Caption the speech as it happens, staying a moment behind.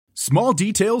Small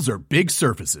details are big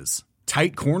surfaces.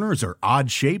 Tight corners are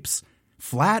odd shapes.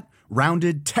 Flat,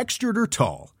 rounded, textured, or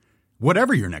tall.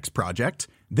 Whatever your next project,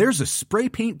 there's a spray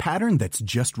paint pattern that's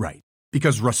just right.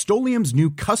 Because Rust-Oleum's new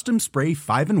Custom Spray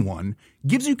 5-in-1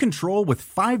 gives you control with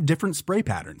 5 different spray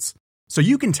patterns. So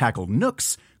you can tackle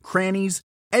nooks, crannies,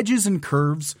 edges, and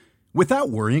curves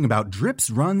without worrying about drips,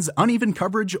 runs, uneven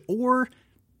coverage, or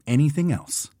anything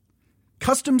else.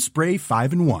 Custom Spray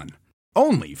 5-in-1.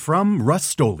 Only from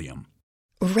Rust-Oleum.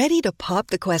 Ready to pop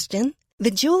the question? The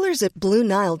jewelers at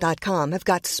BlueNile.com have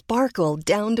got sparkle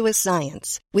down to a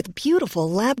science with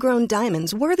beautiful lab-grown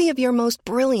diamonds worthy of your most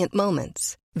brilliant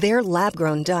moments. Their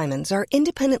lab-grown diamonds are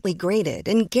independently graded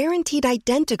and guaranteed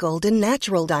identical to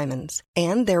natural diamonds,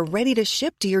 and they're ready to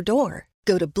ship to your door.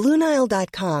 Go to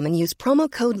BlueNile.com and use promo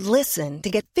code LISTEN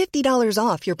to get $50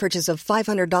 off your purchase of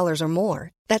 $500 or more.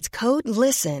 That's code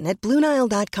LISTEN at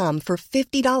BlueNile.com for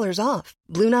 $50 off.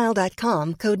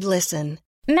 BlueNile.com, code LISTEN.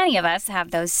 Many of us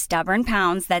have those stubborn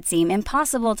pounds that seem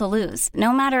impossible to lose,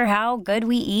 no matter how good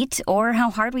we eat or how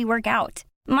hard we work out.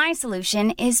 My solution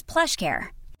is PlushCare.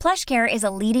 PlushCare is a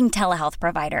leading telehealth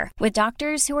provider with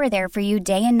doctors who are there for you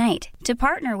day and night to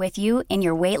partner with you in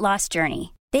your weight loss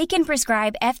journey. They can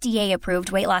prescribe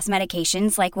FDA-approved weight loss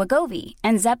medications like Wegovy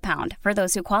and Zepbound for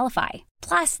those who qualify.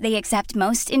 Plus, they accept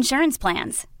most insurance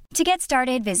plans. To get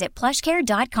started, visit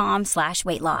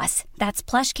plushcare.com/weightloss. That's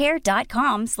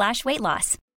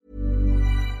plushcare.com/weightloss.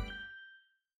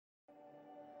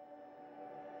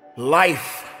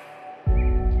 Life.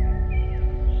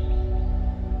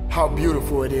 How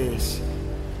beautiful it is.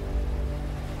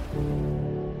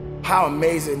 How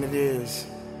amazing it is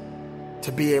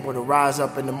to be able to rise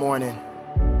up in the morning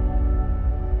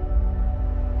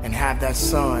and have that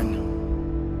sun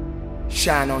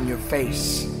shine on your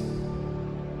face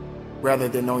rather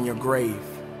than on your grave.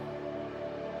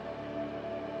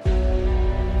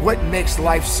 What makes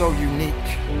life so unique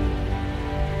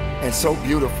and so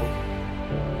beautiful?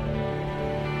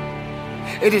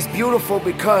 It is beautiful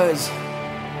because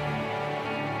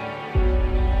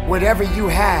whatever you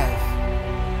have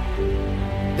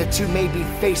that you may be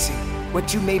facing,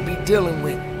 what you may be dealing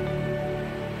with,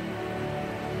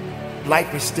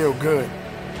 life is still good.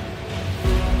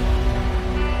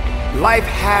 Life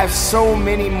has so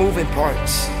many moving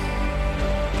parts,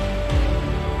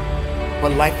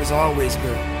 but life is always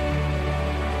good.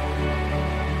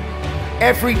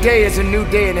 Every day is a new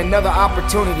day and another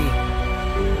opportunity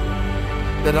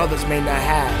that others may not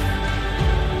have.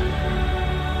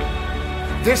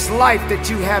 This life that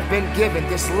you have been given,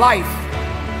 this life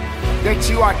that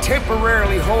you are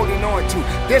temporarily holding on to,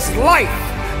 this life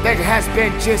that has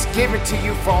been just given to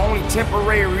you for only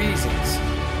temporary reasons,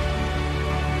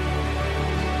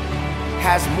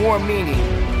 has more meaning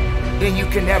than you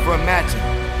can ever imagine.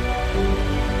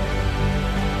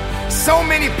 So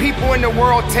many people in the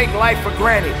world take life for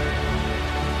granted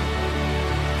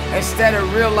instead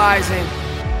of realizing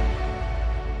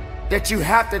that you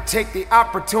have to take the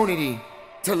opportunity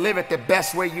to live it the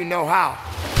best way you know how.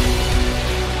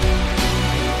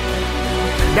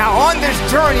 Now on this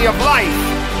journey of life,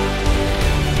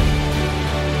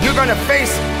 you're gonna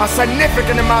face a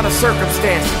significant amount of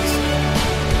circumstances,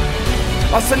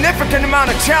 a significant amount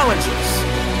of challenges.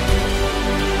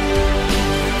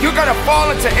 You're gonna fall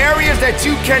into areas that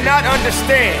you cannot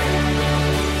understand.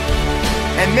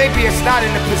 And maybe it's not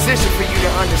in a position for you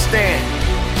to understand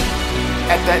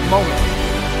at that moment.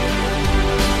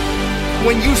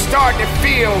 When you start to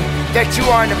feel that you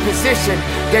are in a position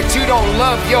that you don't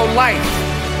love your life,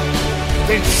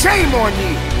 then shame on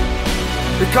you.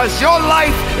 Because your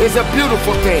life is a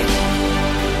beautiful thing.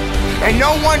 And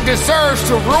no one deserves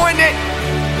to ruin it.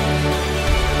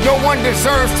 No one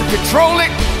deserves to control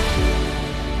it.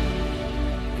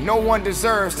 No one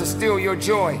deserves to steal your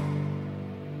joy.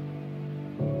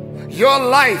 Your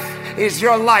life is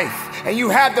your life, and you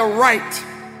have the right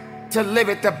to live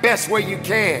it the best way you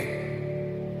can.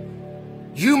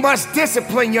 You must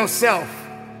discipline yourself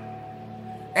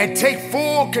and take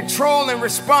full control and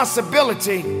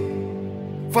responsibility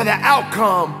for the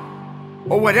outcome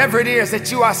or whatever it is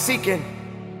that you are seeking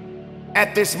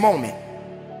at this moment.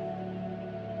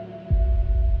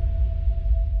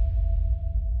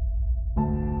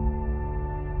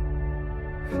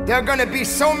 There are going to be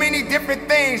so many different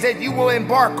things that you will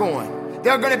embark on.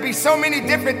 There are going to be so many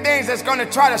different things that's going to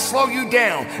try to slow you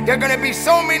down. There are going to be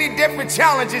so many different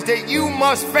challenges that you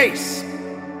must face.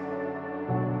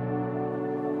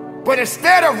 But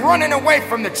instead of running away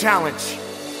from the challenge,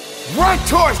 run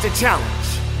towards the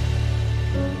challenge.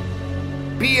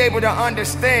 Be able to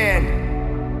understand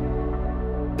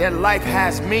that life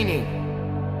has meaning.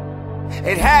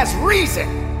 It has reason.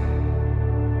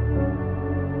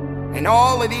 and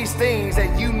all of these things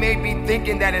that you may be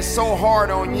thinking that is so hard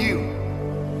on you.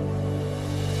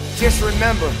 Just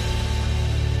remember,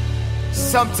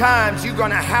 sometimes you're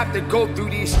gonna have to go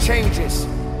through these changes,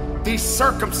 these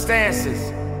circumstances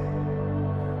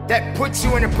that put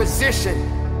you in a position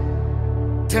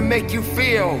to make you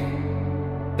feel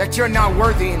that you're not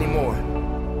worthy anymore.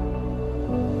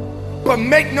 But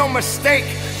make no mistake,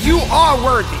 you are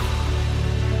worthy.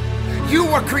 You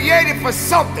were created for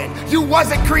something. You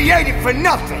wasn't created for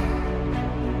nothing.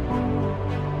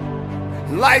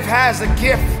 Life has a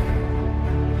gift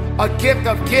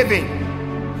of giving,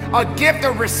 a gift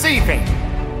of receiving.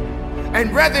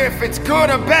 And whether if it's good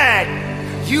or bad,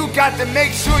 you got to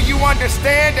make sure you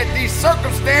understand that these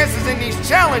circumstances and these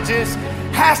challenges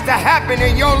has to happen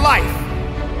in your life.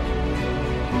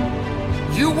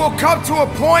 You will come to a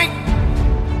point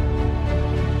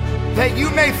that you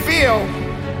may feel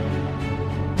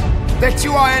that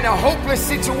you are in a hopeless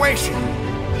situation.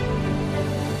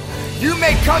 You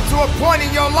may come to a point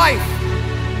in your life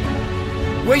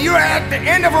where you're at the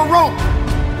end of a rope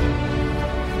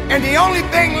and the only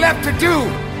thing left to do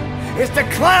is to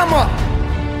climb up,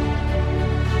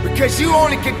 because you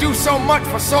only can do so much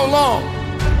for so long.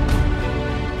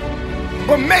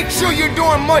 But make sure you're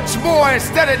doing much more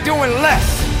instead of doing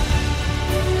less.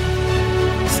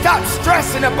 Stop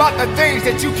stressing about the things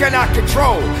that you cannot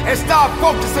control and start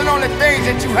focusing on the things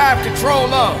that you have control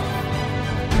of.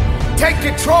 Take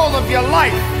control of your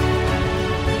life.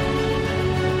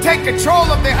 Take control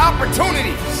of the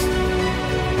opportunities.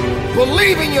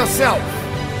 Believe in yourself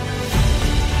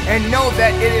and know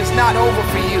that it is not over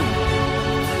for you.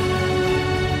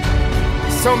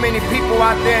 So many people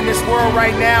out there in this world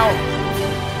right now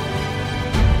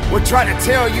will try to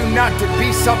tell you not to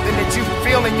be something that you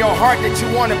feel in your heart that you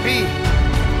want to be.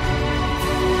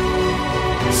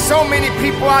 So many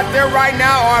people out there right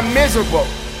now are miserable,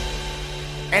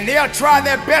 and they'll try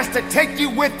their best to take you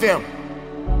with them.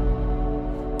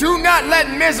 Do not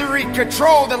let misery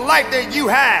control the life that you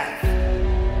have.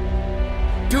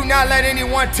 Do not let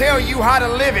anyone tell you how to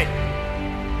live it.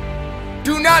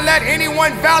 Do not let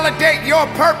anyone validate your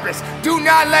purpose. Do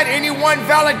not let anyone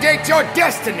validate your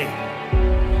destiny.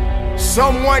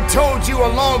 Someone told you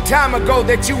a long time ago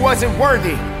that you wasn't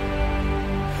worthy.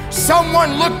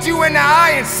 Someone looked you in the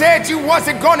eye and said you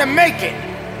wasn't gonna make it.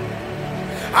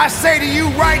 I say to you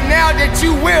right now that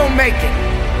you will make it.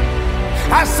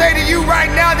 I say to you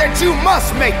right now that you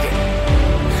must make it.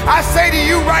 I say to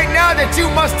you right now that you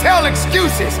must tell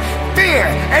excuses, fear,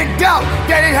 and doubt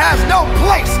that it has no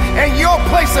place in your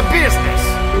place of business.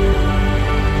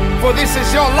 For this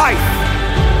is your life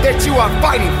that you are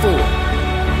fighting for.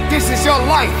 This is your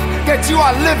life that you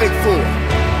are living for.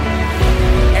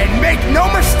 And make no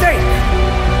mistake,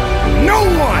 no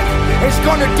one is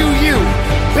gonna do you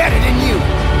better than you.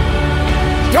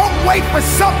 Don't wait for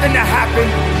something to happen.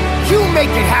 You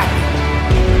make it happen.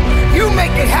 You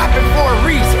make it happen for a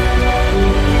reason.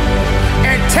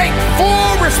 And take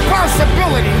full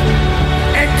responsibility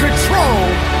and control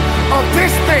of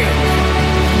this thing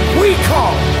we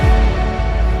call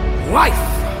life.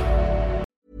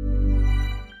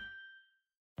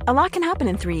 A lot can happen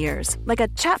in 3 years, like a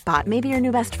chatbot may be your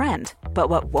new best friend. But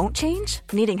what won't change?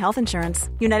 Needing health insurance.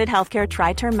 United Healthcare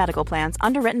Tri-Term Medical Plans,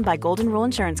 underwritten by Golden Rule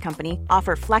Insurance Company,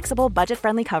 offer flexible,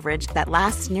 budget-friendly coverage that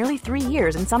lasts nearly 3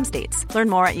 years in some states. Learn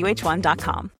more at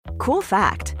uh1.com. Cool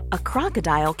fact, a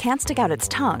crocodile can't stick out its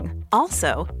tongue.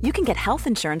 Also, you can get health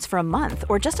insurance for a month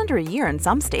or just under a year in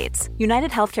some states.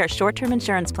 United Healthcare short-term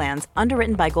insurance plans,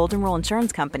 underwritten by Golden Rule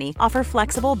Insurance Company, offer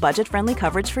flexible, budget-friendly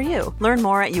coverage for you. Learn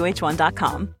more at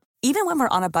uh1.com. Even when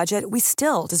we're on a budget, we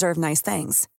still deserve nice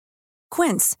things.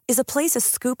 Quince is a place to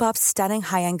scoop up stunning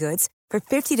high-end goods for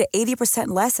 50 to 80%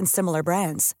 less than similar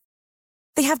brands.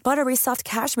 They have buttery soft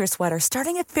cashmere sweaters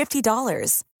starting at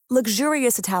 $50,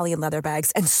 luxurious Italian leather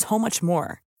bags, and so much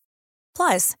more.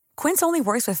 Plus, Quince only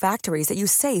works with factories that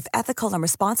use safe, ethical, and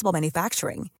responsible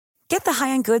manufacturing. Get the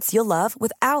high-end goods you'll love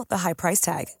without the high price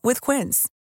tag with Quince.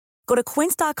 Go to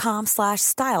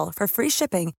quince.com/style for free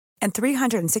shipping and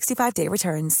 365-day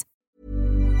returns.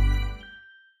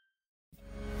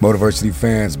 Motiversity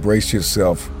fans, brace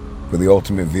yourself for the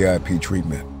ultimate VIP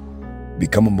treatment.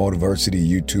 Become a Motiversity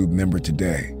YouTube member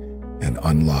today and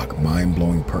unlock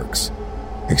mind-blowing perks.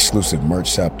 Exclusive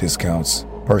merch shop discounts,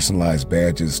 personalized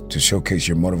badges to showcase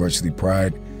your Motiversity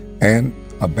pride, and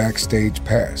a backstage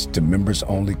pass to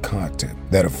members-only content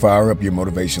that'll fire up your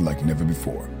motivation like never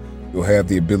before. You'll have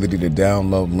the ability to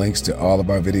download links to all of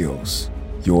our videos,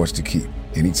 yours to keep,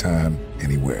 anytime,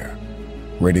 anywhere.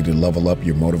 Ready to level up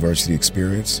your Motiversity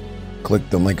experience? Click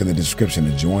the link in the description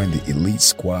to join the elite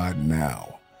squad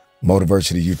now.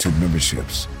 Motivational YouTube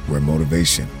memberships, where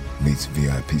motivation meets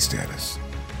VIP status.